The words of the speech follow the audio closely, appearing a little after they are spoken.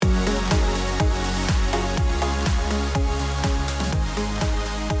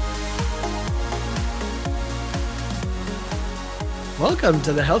Welcome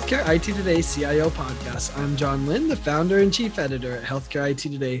to the Healthcare IT Today CIO podcast. I'm John Lynn, the founder and chief editor at Healthcare IT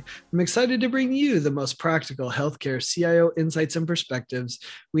Today. I'm excited to bring you the most practical healthcare CIO insights and perspectives.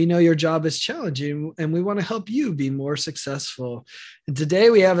 We know your job is challenging and we want to help you be more successful. And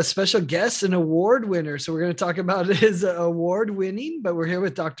today we have a special guest, an award winner. So we're going to talk about his award winning, but we're here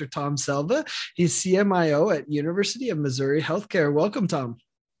with Dr. Tom Selva. He's CMIO at University of Missouri Healthcare. Welcome, Tom.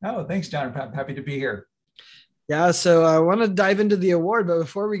 Oh, thanks, John. I'm happy to be here. Yeah, so I want to dive into the award, but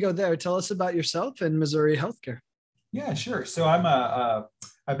before we go there, tell us about yourself and Missouri Healthcare. Yeah, sure. So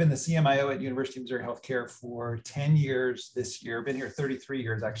I've been the CMIO at University of Missouri Healthcare for 10 years this year. Been here 33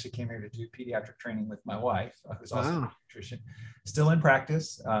 years. Actually came here to do pediatric training with my wife, who's also a pediatrician. Still in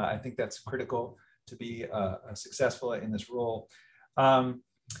practice. I think that's critical to be successful in this role.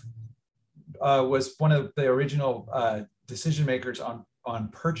 Was one of the original decision makers on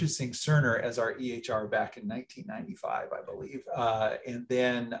purchasing Cerner as our EHR back in 1995, I believe, and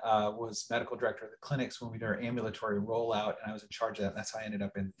then was medical director of the clinics when we did our ambulatory rollout, and I was in charge of that. That's how I ended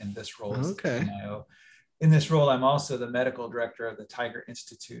up in this role as CMIO. In this role, I'm also the medical director of the Tiger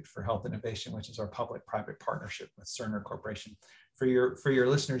Institute for Health Innovation, which is our public-private partnership with Cerner Corporation. For your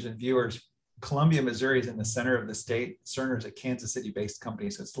listeners and viewers, Columbia, Missouri is in the center of the state. Cerner is a Kansas City-based company,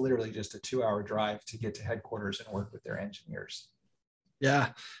 so it's literally just a 2-hour drive to get to headquarters and work with their engineers. Yeah,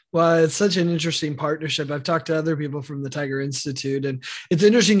 well, it's such an interesting partnership. I've talked to other people from the Tiger Institute, and it's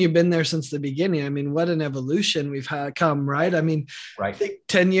interesting you've been there since the beginning. I mean, what an evolution we've had come, right? I mean, I think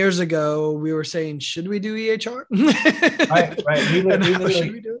 10 years ago, we were saying, should we do EHR? Right. We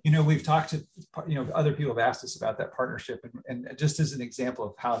literally, we've talked to, other people have asked us about that partnership. And just as an example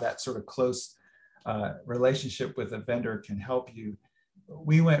of how that sort of close relationship with a vendor can help you,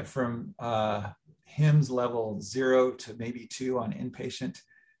 we went from HIMSS level 0 to maybe 2 on inpatient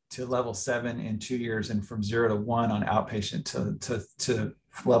to level 7 in 2 years, and from 0 to 1 on outpatient to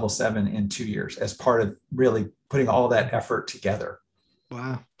level 7 in 2 years, as part of really putting all that effort together.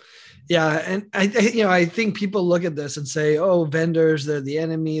 Wow. Yeah. And I think people look at this and say, oh, vendors, they're the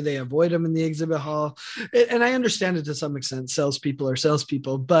enemy. They avoid them in the exhibit hall. And I understand it to some extent. Salespeople are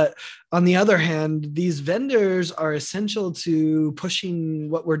salespeople. But on the other hand, these vendors are essential to pushing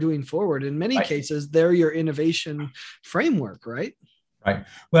what we're doing forward. In many cases, they're your innovation framework, right? Right.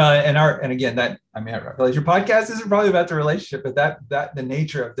 Well, and again, I realize your podcast isn't probably about the relationship, but that the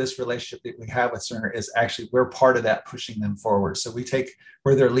nature of this relationship that we have with Cerner is actually we're part of that, pushing them forward. So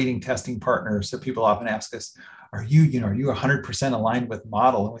we're their leading testing partner. So people often ask us, are you 100% aligned with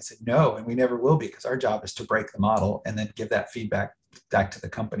model? And we said, no, and we never will be, because our job is to break the model and then give that feedback back to the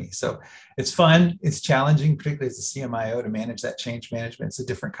company. So it's fun. It's challenging, particularly as a CMIO, to manage that change management. It's a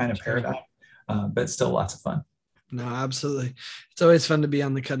different kind of paradigm, but it's still lots of fun. No, absolutely. It's always fun to be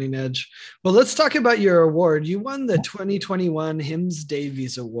on the cutting edge. Well, let's talk about your award. You won the 2021 HIMSS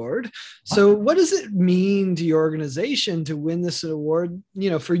Davies Award. So what does it mean to your organization to win this award,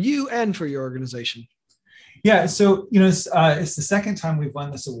 for you and for your organization? Yeah, so it's the second time we've won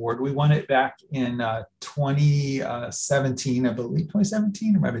this award. We won it back in 2017, I believe,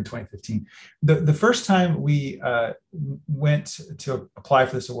 2017, or might have been 2015. The first time we went to apply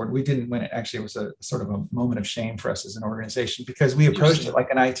for this award, we didn't win it. Actually, it was a sort of a moment of shame for us as an organization, because we approached it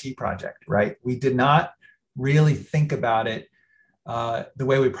like an IT project, right? We did not really think about it the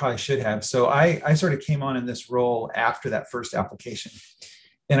way we probably should have. So I sort of came on in this role after that first application.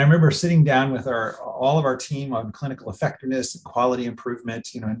 And I remember sitting down with all of our team on clinical effectiveness and quality improvement,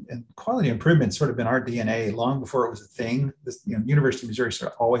 and quality improvement sort of been our DNA long before it was a thing. This, University of Missouri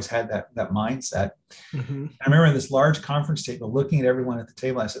sort of always had that mindset. Mm-hmm. I remember in this large conference table, looking at everyone at the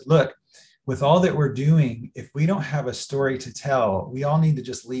table, I said, look, with all that we're doing, if we don't have a story to tell, we all need to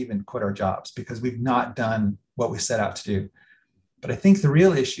just leave and quit our jobs, because we've not done what we set out to do. But I think the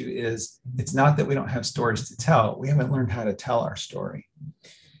real issue is, it's not that we don't have stories to tell. We haven't learned how to tell our story.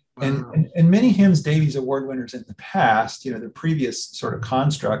 Wow. And many HIMSS Davies Award winners in the past, the previous sort of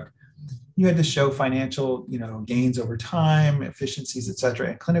construct, you had to show financial, gains over time, efficiencies, et cetera,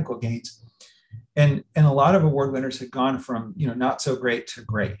 and clinical gains. And a lot of award winners had gone from, not so great to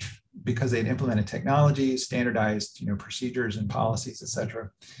great, because they'd implemented technology, standardized, procedures and policies, et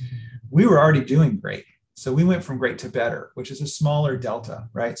cetera. We were already doing great. So we went from great to better, which is a smaller delta,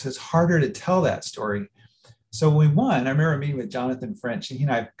 right? So it's harder to tell that story. So when we won, I remember meeting with Jonathan French, and he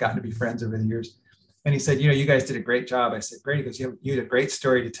and I have gotten to be friends over the years. And he said, you guys did a great job. I said, great. He goes, you had a great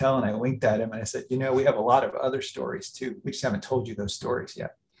story to tell. And I winked at him and I said, we have a lot of other stories too. We just haven't told you those stories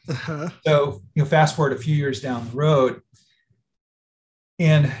yet. Uh-huh. So, fast forward a few years down the road,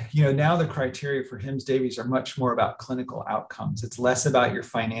 and, now the criteria for HIMSS Davies are much more about clinical outcomes. It's less about your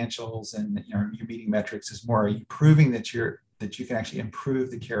financials and, your meeting metrics. It's more, are you proving that that you can actually improve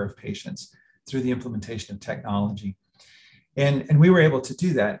the care of patients through the implementation of technology. And we were able to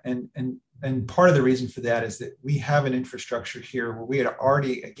do that. And part of the reason for that is that we have an infrastructure here where we had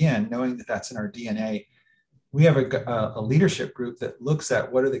already, again, knowing that that's in our DNA, we have a leadership group that looks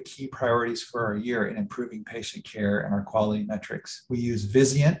at what are the key priorities for our year in improving patient care and our quality metrics. We use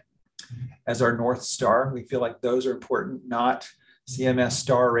Vizient as our North Star. We feel like those are important, not CMS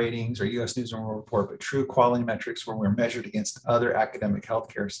star ratings or US News and World Report, but true quality metrics where we're measured against other academic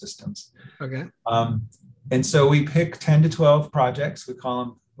healthcare systems. Okay. And so we pick 10 to 12 projects. We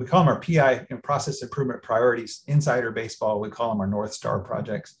call them our PI, process improvement priorities. Insider baseball, we call them our North Star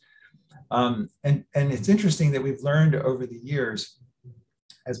projects. And it's interesting that we've learned over the years,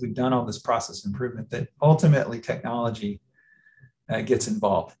 as we've done all this process improvement, that ultimately technology gets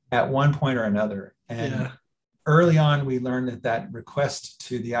involved at one point or another. And early on, we learned that request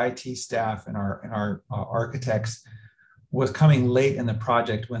to the IT staff and our architects was coming late in the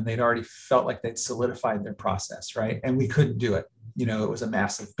project when they'd already felt like they'd solidified their process, right? And we couldn't do it. It was a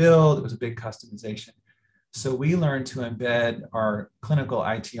massive build, it was a big customization. So we learned to embed our clinical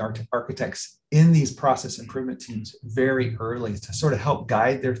IT architects in these process improvement teams very early to sort of help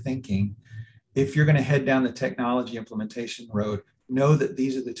guide their thinking. If you're going to head down the technology implementation road, know that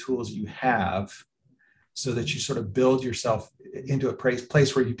these are the tools you have so that you sort of build yourself into a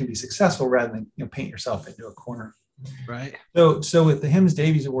place where you can be successful rather than paint yourself into a corner. Right. So with the HIMSS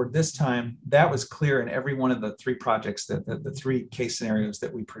Davies Award this time, that was clear in every one of the three projects, the three case scenarios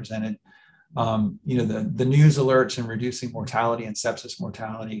that we presented. The news alerts and reducing mortality and sepsis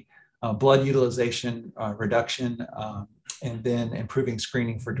mortality, blood utilization reduction, and then improving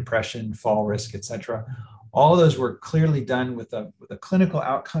screening for depression, fall risk, et cetera. All of those were clearly done with a clinical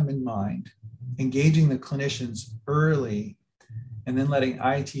outcome in mind, engaging the clinicians early, and then letting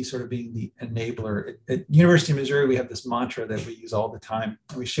IT sort of being the enabler. At University of Missouri, we have this mantra that we use all the time,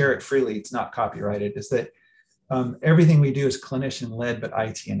 and we share it freely. It's not copyrighted. Is that everything we do is clinician-led but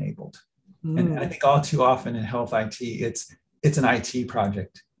IT-enabled. And I think all too often in health IT, it's an IT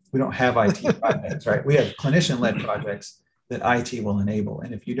project. We don't have IT projects, right? We have clinician-led projects that IT will enable.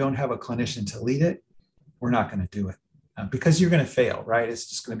 And if you don't have a clinician to lead it, we're not going to do it because you're going to fail, right? It's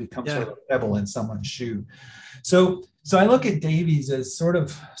just going to become sort of a pebble in someone's shoe. So I look at Davies as sort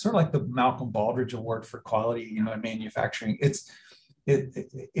of like the Malcolm Baldrige Award for quality, in manufacturing. It's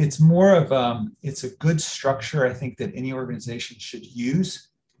more of it's a good structure, I think, that any organization should use,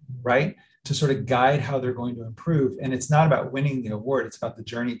 right, to sort of guide how they're going to improve. And it's not about winning the award; it's about the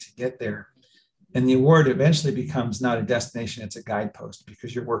journey to get there. And the award eventually becomes not a destination; it's a guidepost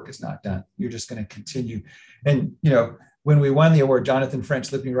because your work is not done. You're just going to continue. And when we won the award, Jonathan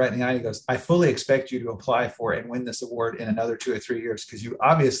French looked me right in the eye and he goes, "I fully expect you to apply for and win this award in another 2 or 3 years because you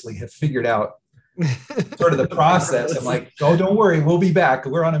obviously have figured out sort of the process." I'm like, "Oh, don't worry, we'll be back.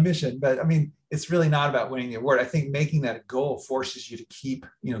 We're on a mission." But I mean, it's really not about winning the award. I think making that a goal forces you to keep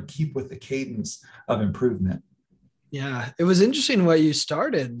with the cadence of improvement. Yeah, it was interesting what you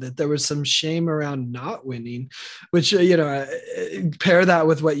started, that there was some shame around not winning, which, pair that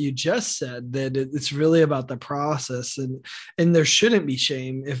with what you just said, that it's really about the process and there shouldn't be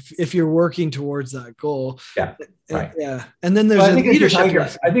shame if you're working towards that goal. Yeah. Right. Yeah. And then there's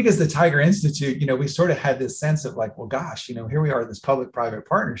leadership. I think as the Tiger Institute, we sort of had this sense of like, well, gosh, here we are in this public-private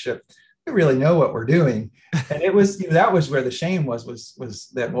partnership. We really know what we're doing. And it was, that was where the shame was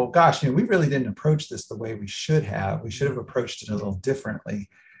that, well, gosh, we really didn't approach this the way we should have. We should have approached it a little differently.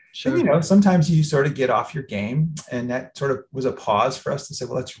 Sure. And, sometimes you sort of get off your game, and that sort of was a pause for us to say,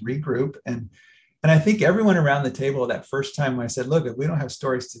 well, let's regroup. And I think everyone around the table that first time when I said, look, if we don't have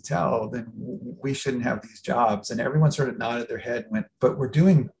stories to tell, then we shouldn't have these jobs. And everyone sort of nodded their head and went, but we're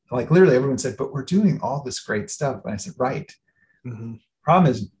doing, like literally everyone said, but we're doing all this great stuff. And I said, right. Mm-hmm.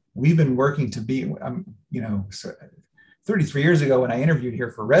 Problem is, we've been working to be, 33 years ago when I interviewed here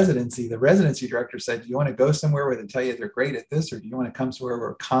for residency, the residency director said, do you want to go somewhere where they tell you they're great at this, or do you want to come somewhere where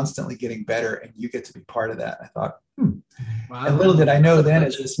we're constantly getting better and you get to be part of that? I thought, Wow. And little did I know then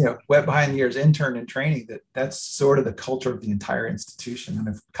as this, wet behind the ears intern in training, that's sort of the culture of the entire institution. And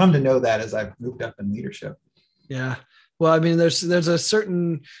I've come to know that as I've moved up in leadership. Yeah. Well, I mean, there's a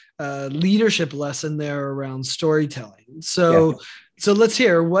certain leadership lesson there around storytelling. So let's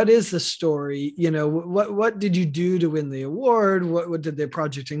hear, what is the story? What did you do to win the award? What did the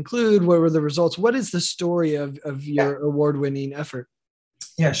project include? What were the results? What is the story of your award-winning effort?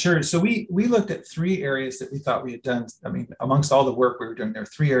 Yeah, sure. So we looked at 3 areas that we thought we had done. I mean, amongst all the work we were doing, there are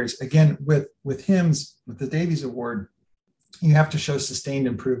 3 areas. Again, with HIMSS, with the Davies Award, you have to show sustained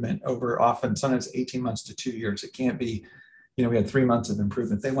improvement over often, sometimes 18 months to 2 years. It can't be, we had 3 months of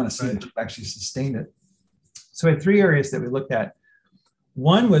improvement. They want to see that you've actually sustained it. So we had three areas that we looked at.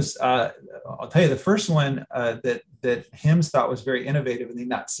 One was, I'll tell you, the first one that HIMSS thought was very innovative, and they'd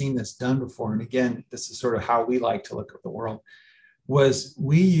not seen this done before. And again, this is sort of how we like to look at the world, was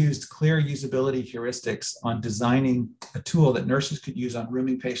we used clear usability heuristics on designing a tool that nurses could use on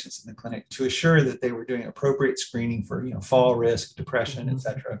rooming patients in the clinic to assure that they were doing appropriate screening for, fall risk, depression, et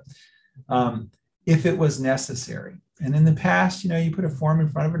cetera, if it was necessary. And in the past, you put a form in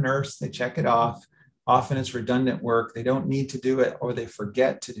front of a nurse, they check it off. Often it's redundant work. They don't need to do it, or they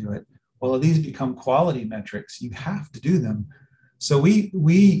forget to do it. Well, these become quality metrics. You have to do them. So we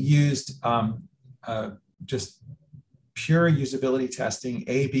used just pure usability testing,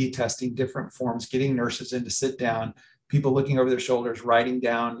 A/B testing, different forms, getting nurses in to sit down, people looking over their shoulders, writing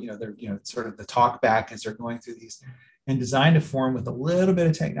down, their, sort of the talk back as they're going through these, and designed a form with a little bit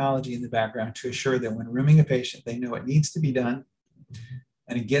of technology in the background to assure that when rooming a patient, they know it needs to be done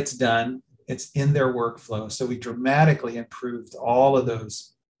and it gets done. It's in their workflow. So we dramatically improved all of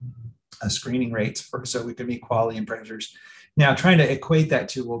those screening rates so we could meet quality appraisers. Now, trying to equate that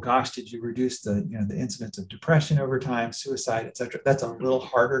to, well, gosh, did you reduce the incidence of depression over time, suicide, et cetera? That's a little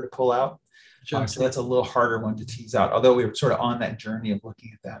harder to pull out. Sure. So that's a little harder one to tease out, although we were sort of on that journey of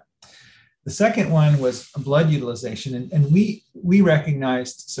looking at that. The second one was blood utilization. And we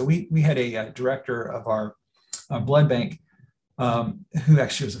recognized, so we had a director of our blood bank who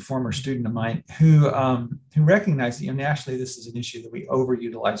actually was a former student of mine, who recognized that nationally this is an issue that we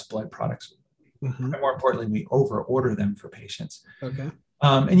overutilize blood products. Mm-hmm. And more importantly, we overorder them for patients. Okay.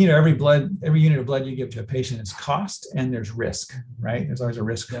 And every unit of blood you give to a patient is cost, and there's risk, right? There's always a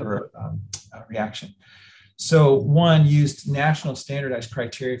risk for a reaction. So one used national standardized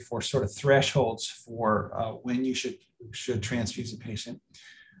criteria for sort of thresholds for when you should transfuse a patient.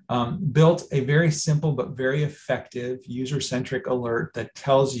 Built a very simple but very effective user-centric alert that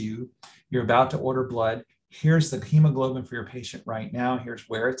tells you you're about to order blood. Here's the hemoglobin for your patient right now. Here's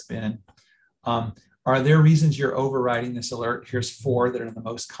where it's been. Are there reasons you're overriding this alert? Here's 4 that are the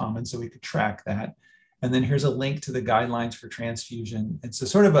most common, so we could track that. And then here's a link to the guidelines for transfusion. And so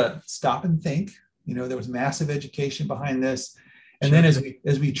sort of a stop and think. There was massive education behind this. And then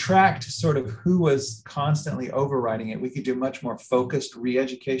as we tracked sort of who was constantly overriding it, we could do much more focused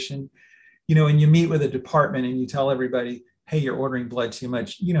re-education. When you meet with a department and you tell everybody, hey, you're ordering blood too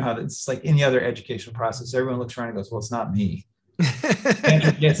much, how it's like any other educational process. Everyone looks around and goes, well, it's not me.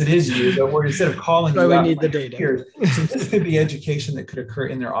 Yes, it is you, but we're instead of calling you out, we need the data. So this could be education that could occur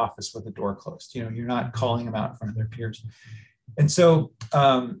in their office with the door closed. You're not calling them out in front of their peers. And so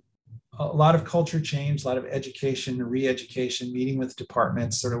a lot of culture change, a lot of education, re-education, meeting with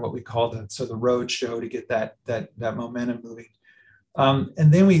departments, sort of what we call the road show to get that momentum moving.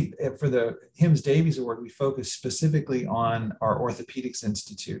 And then for the HIMSS Davies Award, we focused specifically on our Orthopedics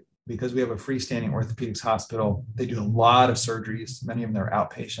Institute, because we have a freestanding orthopedics hospital. They do a lot of surgeries. Many of them are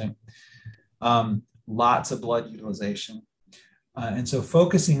outpatient, lots of blood utilization. And so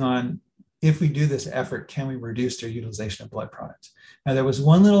focusing on, if we do this effort, can we reduce their utilization of blood products? Now, there was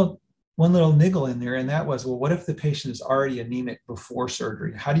one little niggle in there, and that was, well, what if the patient is already anemic before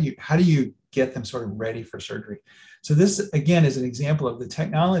surgery? How do you get them sort of ready for surgery? So this, again, is an example of the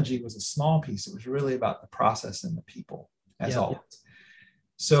technology was a small piece. It was really about the process and the people, as always.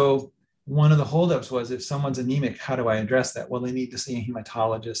 So one of the holdups was, if someone's anemic, how do I address that? Well, they need to see a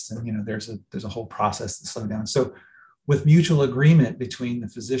hematologist, and there's a whole process to slow down. So with mutual agreement between the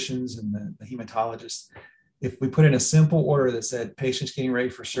physicians and the hematologists, if we put in a simple order that said patient's getting ready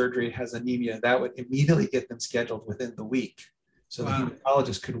for surgery, has anemia, that would immediately get them scheduled within the week. So the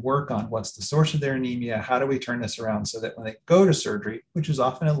hematologist could work on what's the source of their anemia, how do we turn this around so that when they go to surgery, which is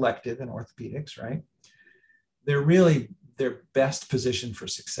often elective in orthopedics, right? They're best positioned for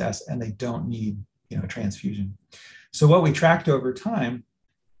success, and they don't need transfusion. So what we tracked over time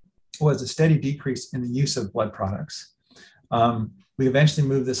was a steady decrease in the use of blood products. We eventually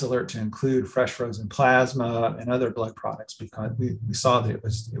moved this alert to include fresh frozen plasma and other blood products, because we saw that it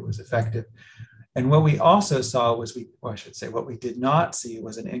was effective. And what we also saw was what we did not see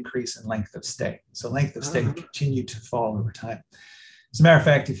was an increase in length of stay. So length of stay continued to fall over time. As a matter of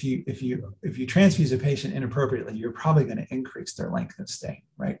fact, if you transfuse a patient inappropriately, you're probably going to increase their length of stay,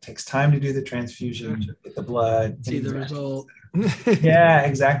 right? It takes time to do the transfusion, get the blood, see the result. Yeah,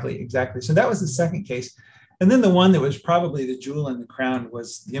 exactly. So that was the second case. And then the one that was probably the jewel in the crown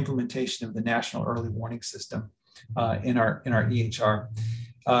was the implementation of the National Early Warning System in our EHR.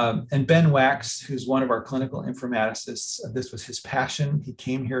 And Ben Wax, who's one of our clinical informaticists, this was his passion. He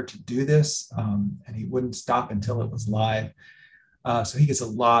came here to do this, and he wouldn't stop until it was live. So he gets a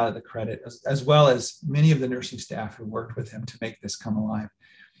lot of the credit, as well as many of the nursing staff who worked with him to make this come alive.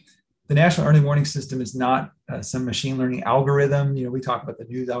 The National Early Warning System is not some machine learning algorithm. We talk about the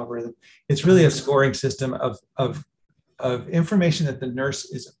news algorithm. It's really a scoring system of information that the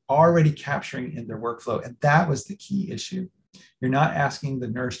nurse is already capturing in their workflow. And that was the key issue. You're not asking the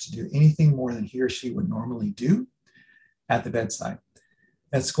nurse to do anything more than he or she would normally do at the bedside.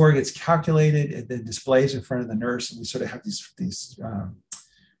 That score gets calculated and then displays in front of the nurse. And we sort of have these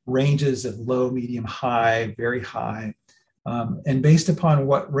ranges of low, medium, high, very high. And based upon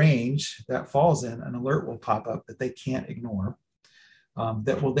what range that falls in, an alert will pop up that they can't ignore.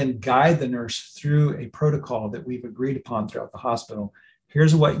 That will then guide the nurse through a protocol that we've agreed upon throughout the hospital.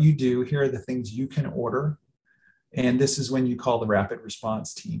 Here's what you do. Here are the things you can order. And this is when you call the rapid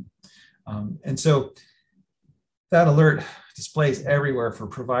response team. And so that alert displays everywhere for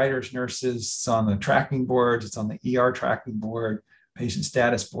providers, nurses. It's on the tracking boards. It's on the ER tracking board, patient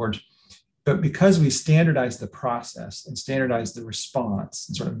status boards. But because we standardized the process and standardized the response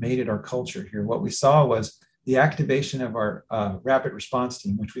and sort of made it our culture here, what we saw was the activation of our rapid response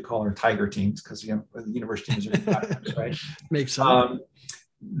team, which we call our Tiger teams, because the university is right? Makes sense.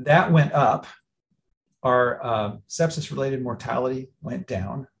 That went up. Our sepsis-related mortality went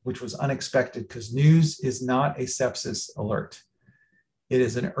down, which was unexpected because news is not a sepsis alert. It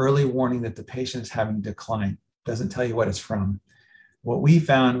is an early warning that the patient is having decline. Doesn't tell you what it's from. What we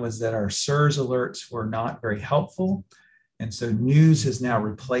found was that our SIRS alerts were not very helpful. And so news has now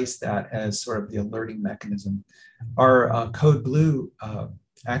replaced that as sort of the alerting mechanism. Our Code Blue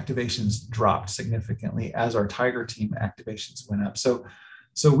activations dropped significantly as our Tiger team activations went up. So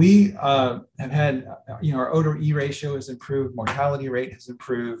we have had, our O/E ratio has improved, mortality rate has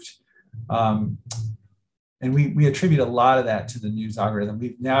improved. And we attribute a lot of that to the news algorithm.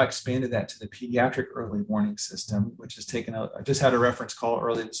 We've now expanded that to the pediatric early warning system, which has taken I just had a reference call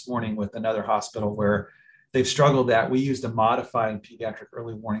early this morning with another hospital where they've struggled that. We used a modified pediatric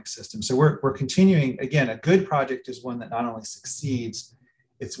early warning system. So we're continuing. Again, a good project is one that not only succeeds,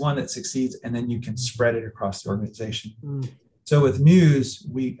 it's one that succeeds, and then you can spread it across the organization. So with news,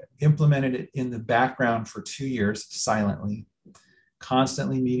 we implemented it in the background for 2 years silently,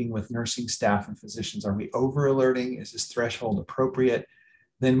 constantly meeting with nursing staff and physicians. Are we over alerting? Is this threshold appropriate?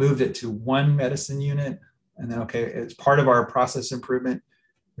 Then moved it to one medicine unit. And then, okay, as part of our process improvement,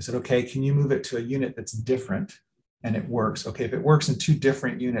 we said, okay, can you move it to a unit that's different? And it works. Okay, if it works in 2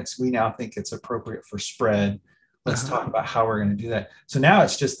 different units, we now think it's appropriate for spread. Let's talk about how we're going to do that. So now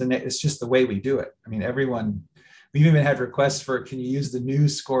it's just the way we do it. I mean, we've even had requests for, can you use the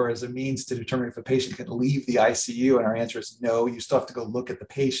news score as a means to determine if a patient can leave the ICU? And our answer is no, you still have to go look at the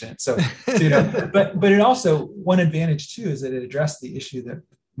patient. So, but it also, one advantage too, is that it addressed the issue that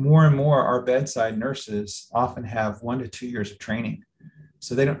more and more our bedside nurses often have 1 to 2 years of training.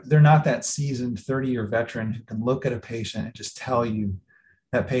 So they're not that seasoned 30-year veteran who can look at a patient and just tell you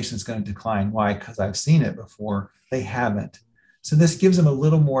that patient's going to decline. Why? Because I've seen it before. They haven't. So this gives them a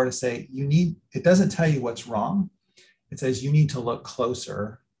little more to say, it doesn't tell you what's wrong. It says you need to look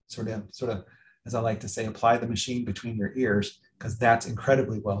closer, sort of, as I like to say, apply the machine between your ears, because that's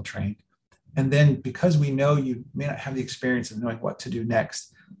incredibly well trained. And then because we know you may not have the experience of knowing what to do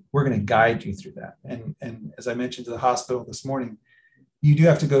next, we're going to guide you through that. And as I mentioned to the hospital this morning, you do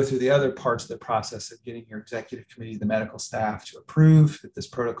have to go through the other parts of the process of getting your executive committee, the medical staff, to approve that this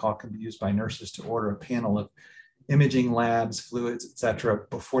protocol can be used by nurses to order a panel of imaging labs, fluids, et cetera,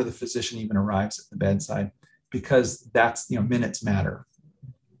 before the physician even arrives at the bedside, because that's, minutes matter.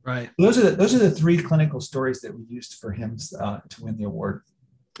 Right. Those are the 3 clinical stories that we used for him to win the award.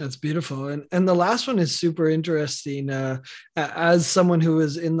 That's beautiful. And the last one is super interesting. As someone who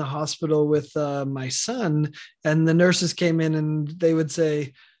was in the hospital with my son, and the nurses came in and they would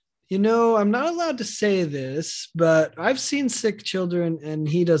say, I'm not allowed to say this, but I've seen sick children and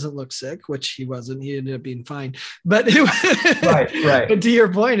he doesn't look sick, which he wasn't. He ended up being fine. But right. But to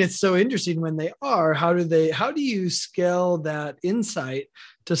your point, it's so interesting when they are. How do you scale that insight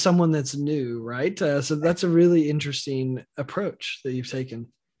to someone that's new, right? So that's a really interesting approach that you've taken.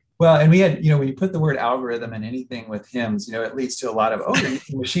 Well, and we had, when you put the word algorithm in anything with HIMSS, it leads to a lot of,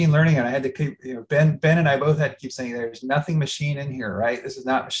 machine learning. And I had to keep, Ben and I both had to keep saying there's nothing machine in here, right? This is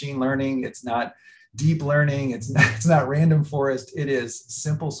not machine learning. It's not deep learning. It's not random forest. It is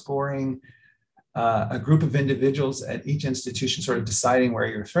simple scoring, a group of individuals at each institution sort of deciding where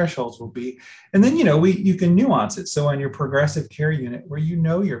your thresholds will be. And then, you can nuance it. So on your progressive care unit where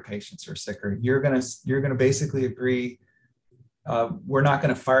your patients are sicker, you're going to basically agree, we're not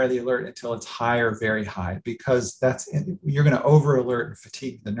going to fire the alert until it's high or very high, because you're going to over alert and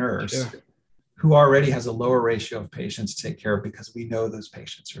fatigue the nurse who already has a lower ratio of patients to take care of, because we know those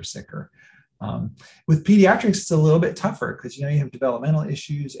patients are sicker. With pediatrics, it's a little bit tougher because, you have developmental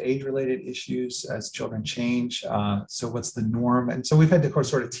issues, age-related issues as children change. So what's the norm? And so we've had to, of course,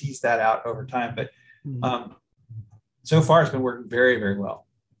 sort of tease that out over time. But so far, it's been working very, very well.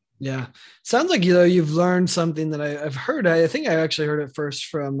 Yeah. Sounds like, you've learned something that I've heard. I think I actually heard it first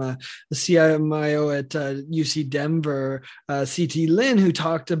from the CMIO at UC Denver, CT Lin, who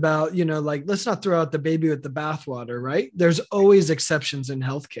talked about, let's not throw out the baby with the bathwater, right? There's always exceptions in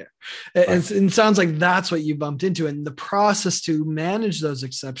healthcare. Right. And it sounds like that's what you bumped into. And the process to manage those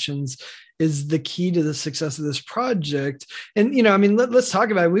exceptions is the key to the success of this project. And, let's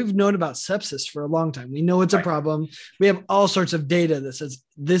talk about it. We've known about sepsis for a long time. We know it's a problem. We have all sorts of data that says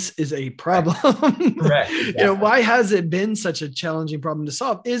this is a problem. Correct. Exactly. Why has it been such a challenging problem to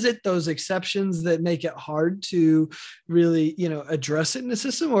solve? Is it those exceptions that make it hard to really, address it in the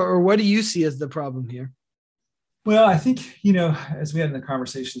system, or what do you see as the problem here? Well, I think, as we had in the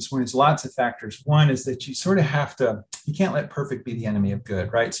conversation this morning, there's lots of factors. One is that you sort of you can't let perfect be the enemy of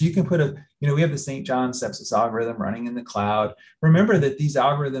good, right? So you can put we have the St. John sepsis algorithm running in the cloud. Remember that these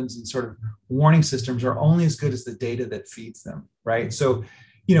algorithms and sort of warning systems are only as good as the data that feeds them, right? So,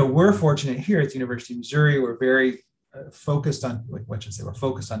 we're fortunate here at the University of Missouri. We're very focused on, we're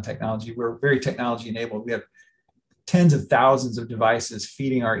focused on technology. We're very technology enabled. We have tens of thousands of devices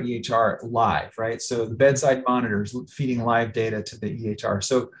feeding our EHR live, right? So the bedside monitors feeding live data to the EHR.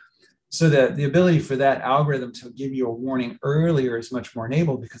 So the ability for that algorithm to give you a warning earlier is much more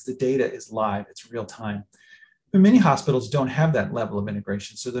enabled because the data is live, it's real time. But many hospitals don't have that level of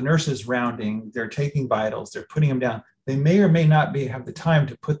integration. So the nurse is rounding, they're taking vitals, they're putting them down. They may or may not have the time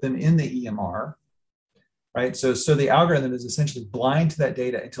to put them in the EMR, right? So the algorithm is essentially blind to that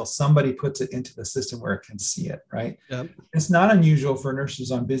data until somebody puts it into the system where it can see it, right? Yep. It's not unusual for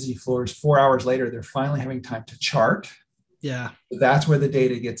nurses on busy floors, 4 hours later, they're finally having time to chart. Yeah. That's where the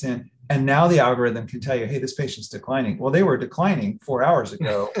data gets in. And now the algorithm can tell you, hey, this patient's declining. Well, they were declining 4 hours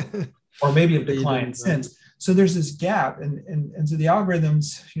ago, or maybe have declined since. So there's this gap. And so the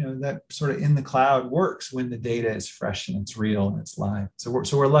algorithms, that sort of in the cloud works when the data is fresh and it's real and it's live. So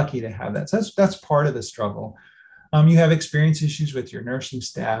we're lucky to have that. So that's part of the struggle. You have experience issues with your nursing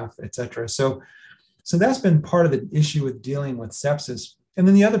staff, et cetera. So that's been part of the issue with dealing with sepsis. And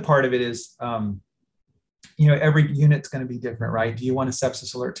then the other part of it is, every unit's going to be different, right? Do you want a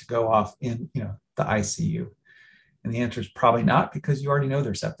sepsis alert to go off in, the ICU? And the answer is probably not, because you already know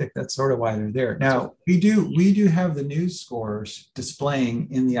they're septic. That's sort of why they're there. Now, we do have the news scores displaying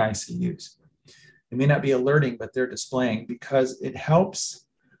in the ICUs. It may not be alerting, but they're displaying because it helps.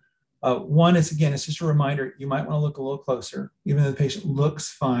 One is, again, it's just a reminder, you might want to look a little closer. Even though the patient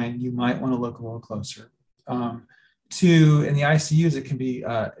looks fine, you might want to look a little closer. Two, in the ICUs, it can be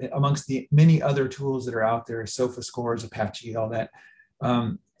amongst the many other tools that are out there, SOFA scores, Apache, all that.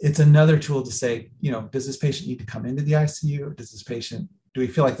 It's another tool to say, does this patient need to come into the ICU? Do we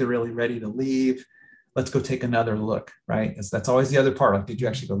feel like they're really ready to leave? Let's go take another look, right? That's always the other part. Like, did you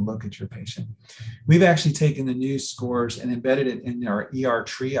actually go look at your patient? We've actually taken the news scores and embedded it in our ER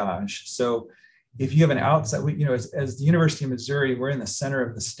triage. So if you have an outside, as the University of Missouri, we're in the center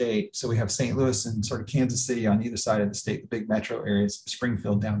of the state. So we have St. Louis and sort of Kansas City on either side of the state, the big metro areas,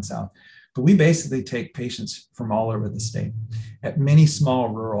 Springfield down south. But we basically take patients from all over the state at many small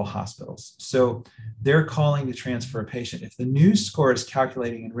rural hospitals. So they're calling to transfer a patient. If the news score is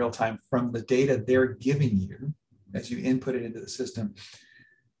calculating in real time from the data they're giving you as you input it into the system,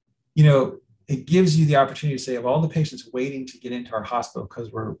 it gives you the opportunity to say, of all the patients waiting to get into our hospital, because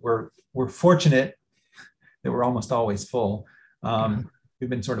we're fortunate that we're almost always full. We've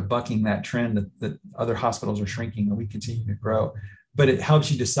been sort of bucking that trend that other hospitals are shrinking and we continue to grow. But it helps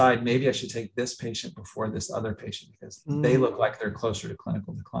you decide, maybe I should take this patient before this other patient because they look like they're closer to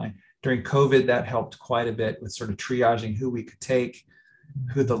clinical decline. During COVID, that helped quite a bit with sort of triaging who we could take,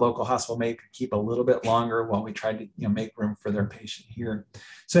 who the local hospital may keep a little bit longer while we tried to make room for their patient here.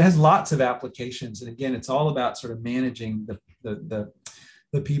 So it has lots of applications. And again, it's all about sort of managing the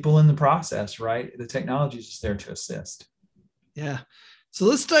people in the process, right? The technology is just there to assist. Yeah. So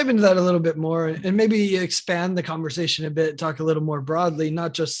let's dive into that a little bit more and maybe expand the conversation a bit, talk a little more broadly,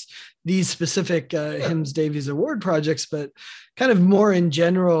 not just these specific HIMSS Davies Award projects, but kind of more in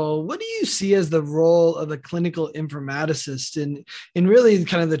general. What do you see as the role of a clinical informaticist in really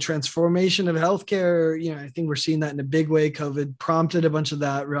kind of the transformation of healthcare? I think we're seeing that in a big way. COVID prompted a bunch of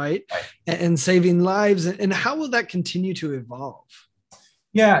that, right? And saving lives. And how will that continue to evolve?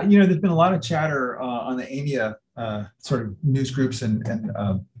 Yeah, there's been a lot of chatter on the AMIA sort of news groups and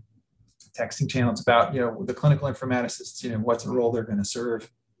texting channels about the clinical informaticists, what's the role they're going to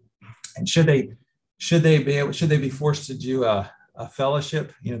serve, and should they be forced to do a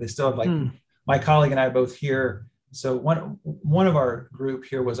fellowship? They still have my colleague and I both here. So one of our group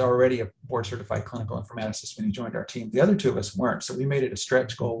here was already a board certified clinical informaticist when he joined our team. The other two of us weren't. So we made it a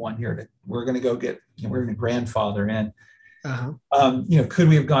stretch goal one year we're going to go get, we're going to grandfather in. Could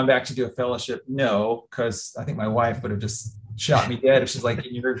we have gone back to do a fellowship? No, because I think my wife would have just shot me dead if she's like,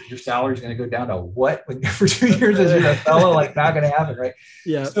 your salary is going to go down to what for 2 years as you're a fellow? Like, not going to happen, right?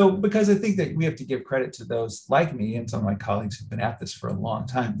 Yeah. So because I think that we have to give credit to those like me and some of my colleagues who've been at this for a long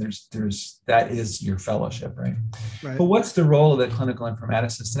time. There's that is your fellowship, right? But what's the role of the clinical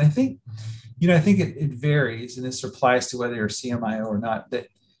informaticist? And I think it varies, and this applies to whether you're a CMIO or not. That,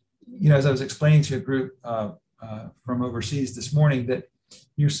 as I was explaining to a group from overseas this morning, that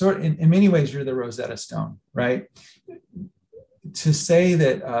you're in many ways, you're the Rosetta Stone, right? To say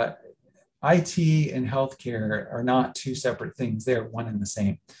that IT and healthcare are not two separate things, they're one and the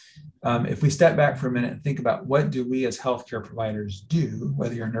same. If we step back for a minute and think about what do we as healthcare providers do,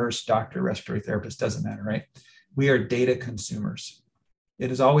 whether you're a nurse, doctor, respiratory therapist, doesn't matter, right? We are data consumers. It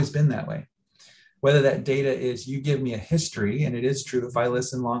has always been that way. Whether that data is you give me a history, and it is true, if I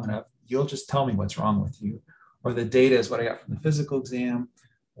listen long enough, you'll just tell me what's wrong with you, or the data is what I got from the physical exam,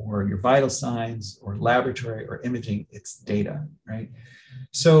 or your vital signs, or laboratory, or imaging, it's data, right?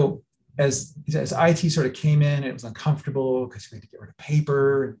 So as IT sort of came in, it was uncomfortable because we had to get rid of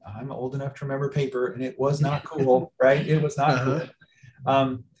paper. I'm old enough to remember paper, and it was not cool, right? It was not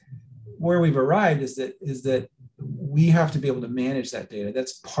cool. Where we've arrived is that we have to be able to manage that data.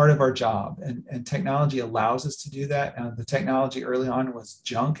 That's part of our job, and technology allows us to do that. The technology early on was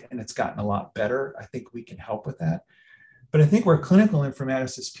junk, and it's gotten a lot better. I think we can help with that. But I think where clinical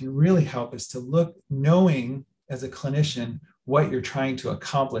informaticists can really help is to look, knowing as a clinician what you're trying to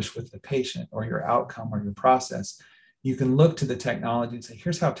accomplish with the patient or your outcome or your process. You can look to the technology and say,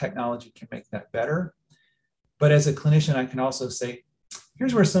 here's how technology can make that better. But as a clinician, I can also say,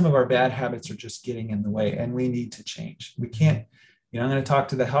 here's where some of our bad habits are just getting in the way, and we need to change. We can't, I'm going to talk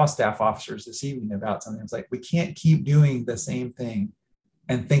to the health staff officers this evening about something. It's like, we can't keep doing the same thing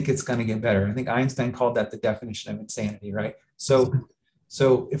and think it's going to get better. I think Einstein called that the definition of insanity, right? So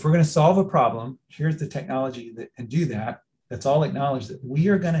if we're going to solve a problem, here's the technology that can do that. Let's all acknowledge that we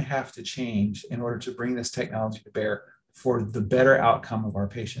are going to have to change in order to bring this technology to bear for the better outcome of our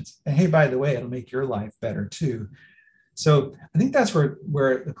patients. And hey, by the way, it'll make your life better too. So I think that's where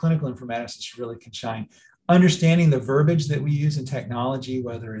the clinical informaticist really can shine. Understanding the verbiage that we use in technology,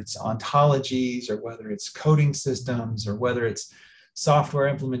 whether it's ontologies or whether it's coding systems or whether it's software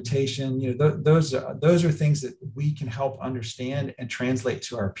implementation, those are things that we can help understand and translate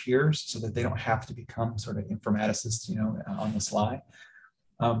to our peers so that they don't have to become sort of informaticists, on the sly.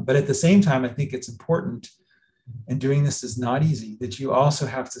 But at the same time, I think it's important, and doing this is not easy, that you also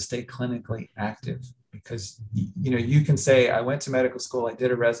have to stay clinically active, because you can say, I went to medical school, I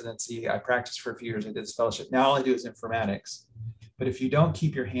did a residency, I practiced for a few years, I did this fellowship, now all I do is informatics. But if you don't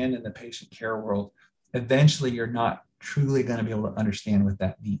keep your hand in the patient care world, eventually you're not truly going to be able to understand what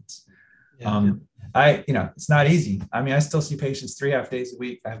that means. It's not easy. I mean, I still see patients 3.5 days a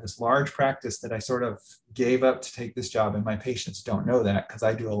week. I have this large practice that I sort of gave up to take this job, and my patients don't know that because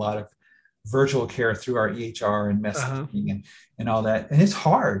I do a lot of virtual care through our EHR and messaging and all that. And it's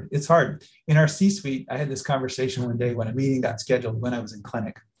hard. It's hard. In our C-suite, I had this conversation one day when a meeting got scheduled when I was in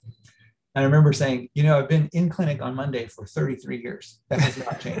clinic. And I remember saying, I've been in clinic on Monday for 33 years. That has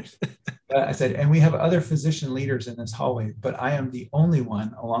not changed. I said, and we have other physician leaders in this hallway, but I am the only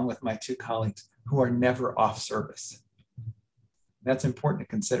one, along with my 2 colleagues, who are never off service. That's important to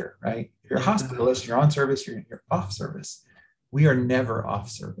consider, right? If you're a hospitalist, you're on service, you're off service. We are never off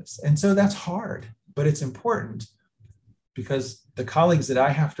service. And so that's hard, but it's important because the colleagues that I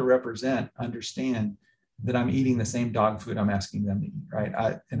have to represent understand that I'm eating the same dog food I'm asking them to eat,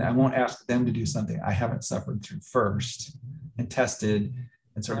 right? And I won't ask them to do something I haven't suffered through first and tested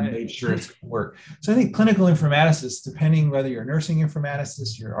and sort of made sure it's going to work. So I think clinical informaticists, depending whether you're a nursing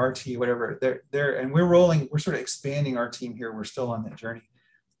informaticist, your RT, whatever, and we're sort of expanding our team here. We're still on that journey.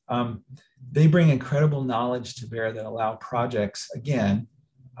 They bring incredible knowledge to bear that allow projects, again,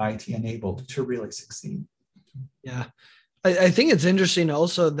 IT enabled, to really succeed. Yeah. I think it's interesting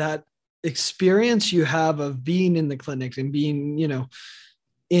also that experience you have of being in the clinic and being,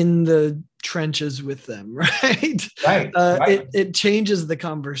 in the trenches with them, right? Right. It changes the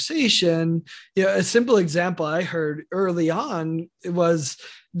conversation. A simple example I heard early on, it was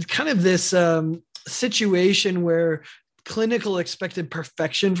kind of this situation where clinical expected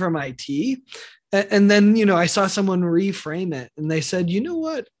perfection from IT. And then, I saw someone reframe it and they said, you know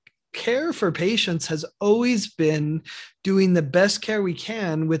what? care for patients has always been doing the best care we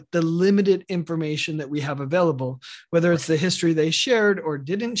can with the limited information that we have available, whether it's the history they shared or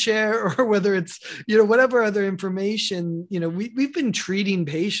didn't share, or whether it's, whatever other information, we've been treating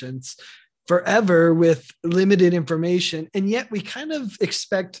patients forever with limited information, and yet we kind of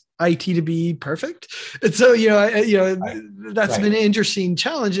expect IT to be perfect. And so, that's been an interesting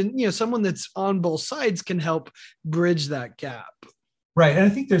challenge, and someone that's on both sides can help bridge that gap. Right. And I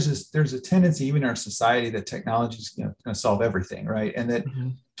think there's a tendency even in our society that technology is going to solve everything, right? And that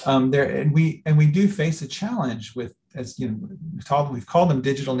we do face a challenge with, as we've called them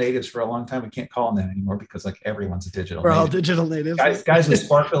digital natives for a long time. We can't call them that anymore because like everyone's a digital native. We're all digital natives. Guys with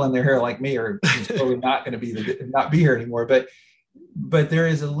sparkle in their hair like me are totally not going to not be here anymore. But there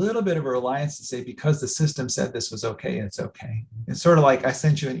is a little bit of a reliance to say, because the system said this was okay, it's okay. It's sort of like I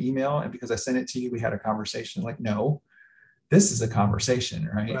sent you an email, and because I sent it to you, we had a conversation. Like, no, this is a conversation,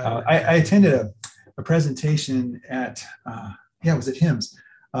 right? I attended a presentation at, was at HIMSS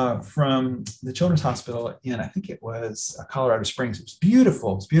from the Children's Hospital in, I think it was Colorado Springs. It was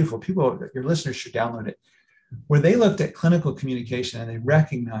beautiful. It's beautiful. People, your listeners should download it, where they looked at clinical communication and they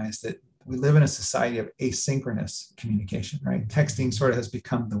recognized that we live in a society of asynchronous communication, right? Texting sort of has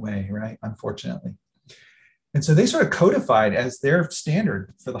become the way, right? Unfortunately. And so they sort of codified as their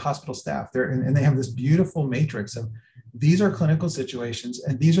standard for the hospital staff there. And they have this beautiful matrix of, these are clinical situations,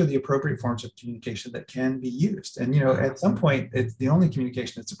 and these are the appropriate forms of communication that can be used. And, at some point, it's the only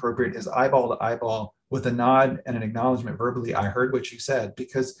communication that's appropriate is eyeball to eyeball with a nod and an acknowledgement verbally. I heard what you said,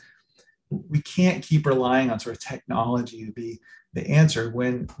 because we can't keep relying on sort of technology to be the answer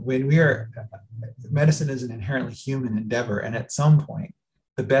when medicine is an inherently human endeavor. And at some point,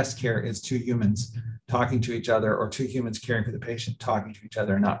 the best care is two humans talking to each other, or two humans caring for the patient talking to each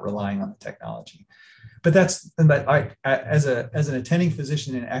other and not relying on the technology. But I, as an attending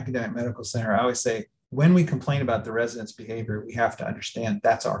physician in an academic medical center, I always say, when we complain about the resident's behavior, we have to understand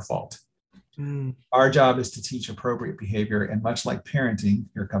that's our fault. Our job is to teach appropriate behavior. And much like parenting,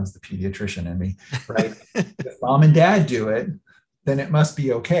 here comes the pediatrician in me, right? If mom and dad do it, then it must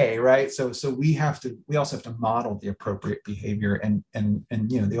be okay, right? So we also have to model the appropriate behavior. And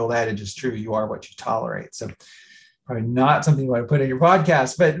the old adage is true, you are what you tolerate. So probably not something you want to put in your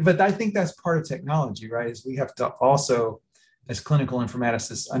podcast, but I think that's part of technology, right? Is we have to also, as clinical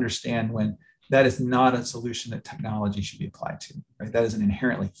informaticists, understand when that is not a solution that technology should be applied to, right? That is an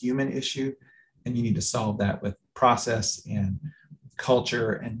inherently human issue, and you need to solve that with process and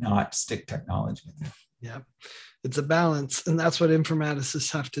culture and not stick technology. Yeah, it's a balance, and that's what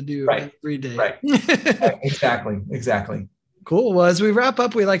informaticists have to do every day. Right. Exactly. Cool. Well, as we wrap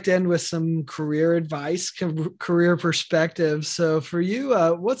up, we like to end with some career advice, career perspective. So for you,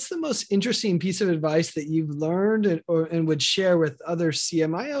 what's the most interesting piece of advice that you've learned and would share with other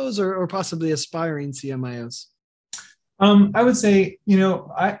CMIOs or possibly aspiring CMIOs? I would say,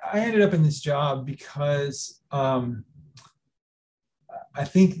 I ended up in this job because I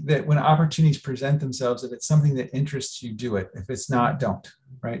think that when opportunities present themselves, if it's something that interests you, do it. If it's not, don't,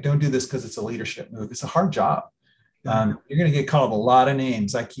 right? Don't do this because it's a leadership move. It's a hard job. You're going to get called a lot of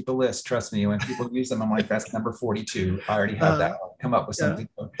names. I keep a list. Trust me. When people use them, I'm like, that's number 42. I already have that one. Come up with something.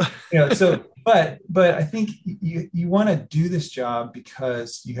 But I think you want to do this job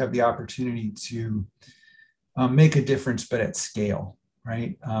because you have the opportunity to make a difference, but at scale,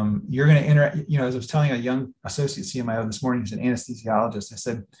 right? You're going to interact, as I was telling a young associate CMIO this morning, who's an anesthesiologist, I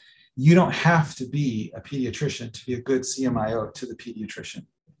said, you don't have to be a pediatrician to be a good CMIO to the pediatrician.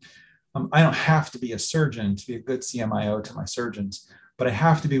 I don't have to be a surgeon to be a good CMIO to my surgeons, but I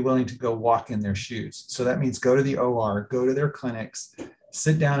have to be willing to go walk in their shoes. So that means go to the OR, go to their clinics,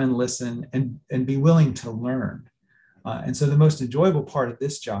 sit down and listen, and be willing to learn. And so the most enjoyable part of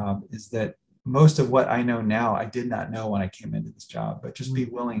this job is that most of what I know now, I did not know when I came into this job, but just be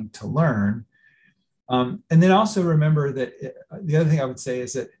willing to learn. And then also remember that the other thing I would say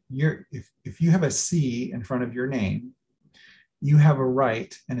is that if you have a C in front of your name, you have a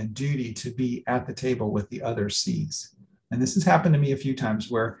right and a duty to be at the table with the other C's. And this has happened to me a few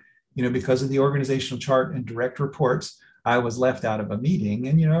times where, because of the organizational chart and direct reports, I was left out of a meeting.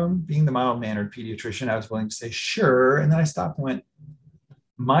 And, being the mild-mannered pediatrician, I was willing to say, sure. And then I stopped and went,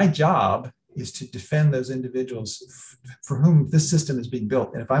 my job is to defend those individuals for whom this system is being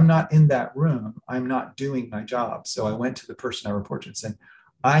built. And if I'm not in that room, I'm not doing my job. So I went to the person I reported and said,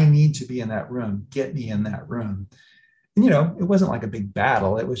 I need to be in that room. Get me in that room. And, it wasn't like a big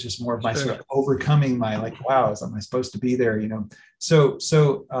battle. It was just more of my sort of overcoming my wow, am I supposed to be there? So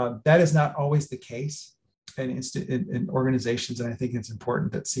that is not always the case in organizations. And I think it's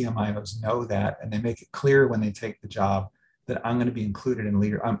important that CMIOs know that, and they make it clear when they take the job that I'm going to be included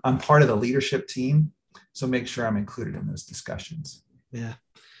in I'm part of the leadership team. So make sure I'm included in those discussions. Yeah.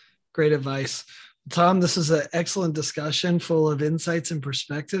 Great advice. Tom, this is an excellent discussion full of insights and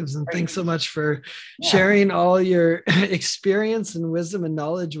perspectives. And thanks so much for sharing all your experience and wisdom and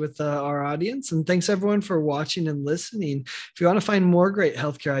knowledge with our audience. And thanks everyone for watching and listening. If you want to find more great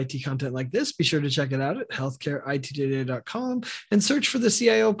healthcare IT content like this, be sure to check it out at healthcareittoday.com and search for the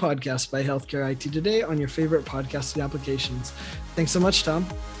CIO podcast by Healthcare IT Today on your favorite podcasting applications. Thanks so much, Tom.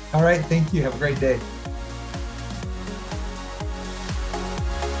 All right. Thank you. Have a great day.